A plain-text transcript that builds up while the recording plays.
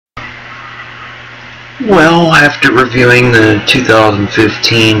Well, after reviewing the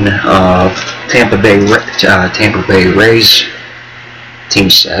 2015 Tampa Bay Rays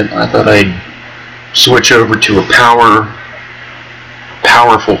team set, I thought I'd switch over to a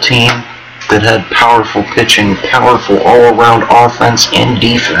powerful team that had powerful pitching, powerful all-around offense and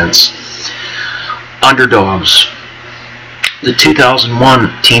defense. Underdogs. The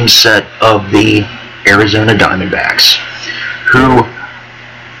 2001 team set of the Arizona Diamondbacks, who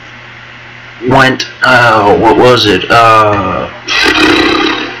went,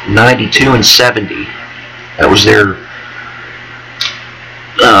 92-70. That was their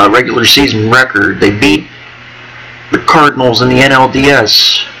regular season record. They beat the Cardinals in the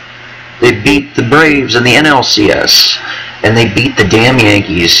NLDS. They beat the Braves in the NLCS. And they beat the damn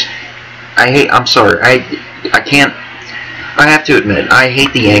Yankees. I have to admit, I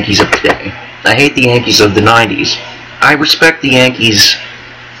hate the Yankees of today. I hate the Yankees of the 90s. I respect the Yankees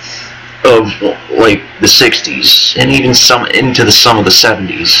of, like, the 60s, and even some of the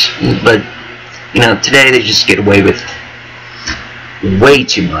 70s. But, today they just get away with way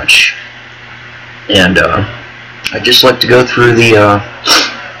too much. And, I'd just like to go through the,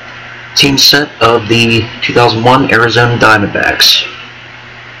 team set of the 2001 Arizona Diamondbacks,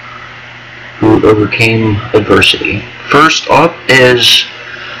 who overcame adversity. First up is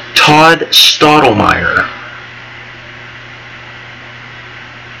Todd Stottlemyre.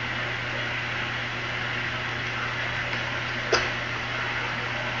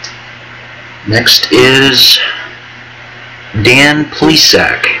 Next is Dan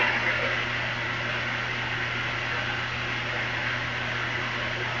Plesac.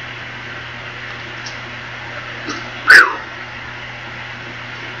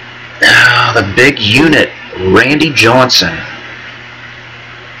 The big unit, Randy Johnson.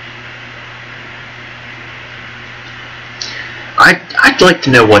 I'd like to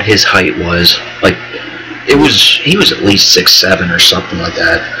know what his height was. Like, he was at least 6'7" or something like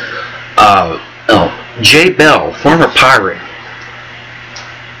that. Jay Bell, former Pirate.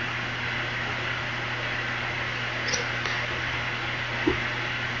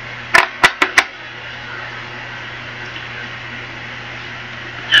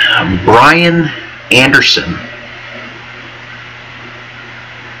 Brian Anderson.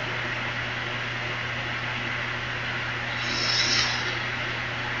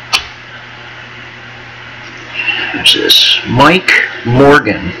 Who's this? Mike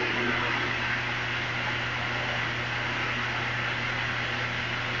Morgan.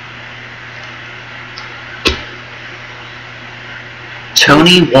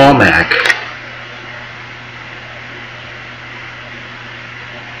 Tony Womack.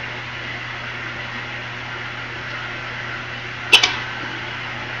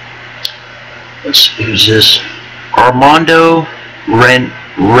 Who's this? Armando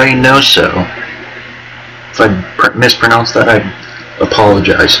Reynoso. If I mispronounced that, I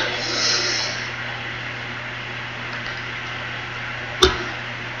apologize.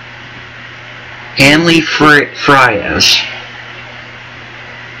 Hanley Frias.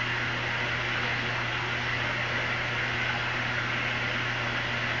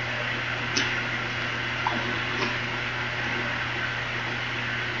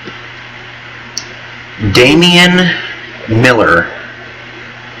 Damian Miller.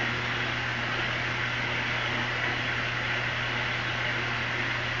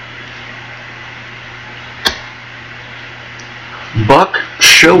 Buck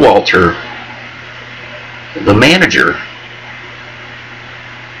Showalter, the manager.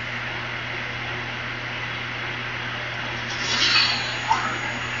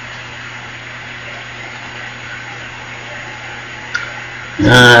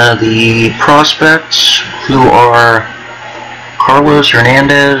 The prospects, who are Carlos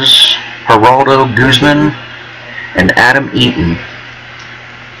Hernandez, Geraldo Guzman, and Adam Eaton.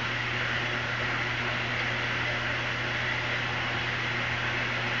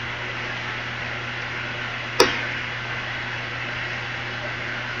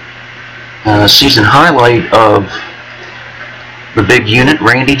 Season highlight of the big unit,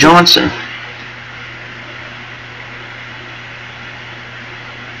 Randy Johnson.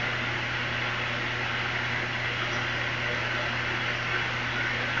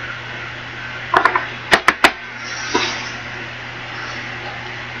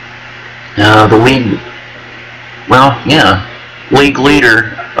 The league, league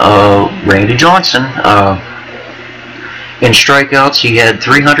leader, Randy Johnson. In strikeouts, he had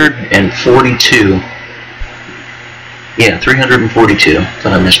 342. Yeah, 342.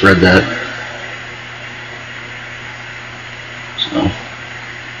 Thought I misread that. So,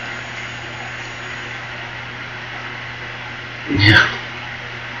 yeah.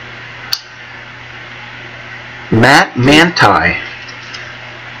 Mantei.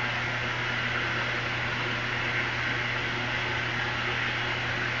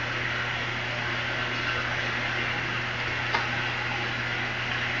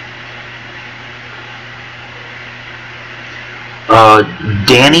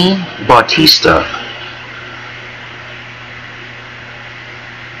 Damian Bautista.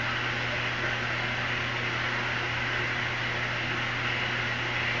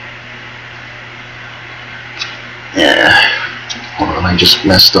 Yeah. Hold on, I just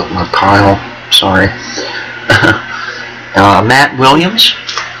messed up my pile. Sorry. Matt Williams.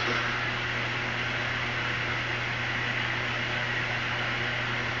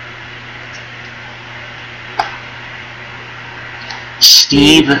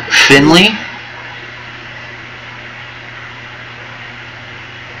 Steve Finley.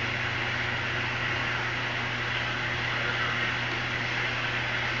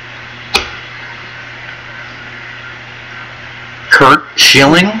 Curt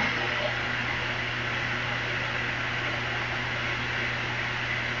Schilling.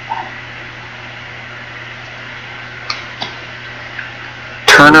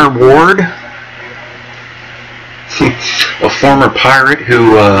 Turner Ward. A former Pirate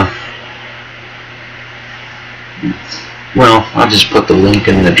who, well, I'll just put the link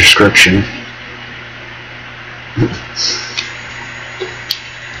in the description.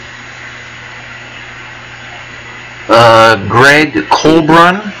 Greg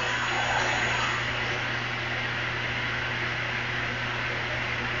Colbrunn.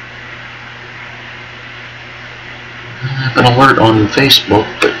 I have an alert on Facebook,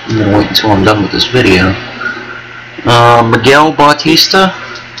 but I'm going to wait until I'm done with this video. Miguel Batista.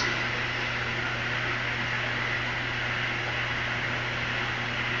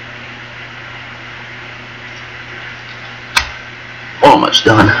 Almost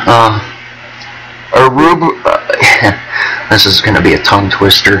done. This is going to be a tongue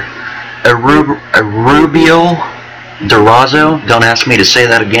twister. Erubiel Durazo. Don't ask me to say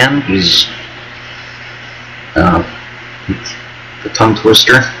that again. He's the tongue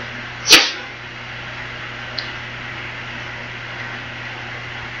twister.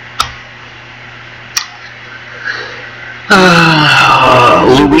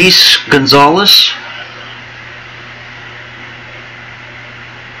 Luis Gonzalez.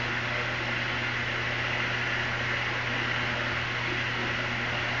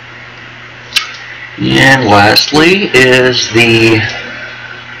 And lastly is the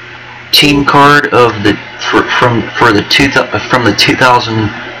team card of the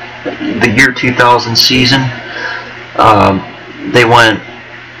year 2000 season. They went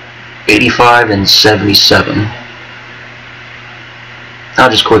 85 and 77. I'll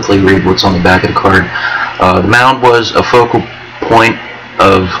just quickly read what's on the back of the card. The mound was a focal point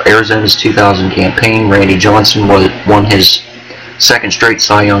of Arizona's 2000 campaign. Randy Johnson won his second straight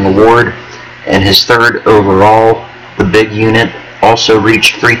Cy Young Award and his third overall. The big unit also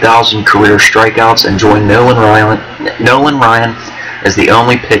reached 3,000 career strikeouts and joined Nolan Ryan as the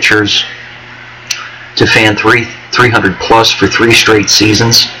only pitchers to fan 300 plus for 3 straight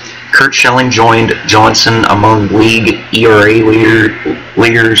seasons. Curt Schilling joined Johnson among league ERA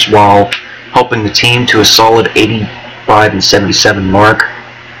leaders while helping the team to a solid 85 and 77 mark.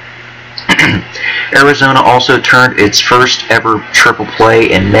 Arizona also turned its first ever triple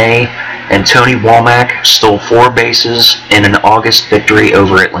play in May, and Tony Womack stole 4 bases in an August victory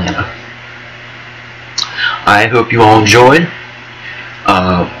over Atlanta. I hope you all enjoyed.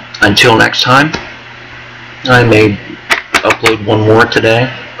 Until next time, I may upload one more today,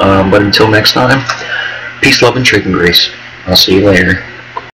 but until next time, peace, love, and chicken grease. I'll see you later.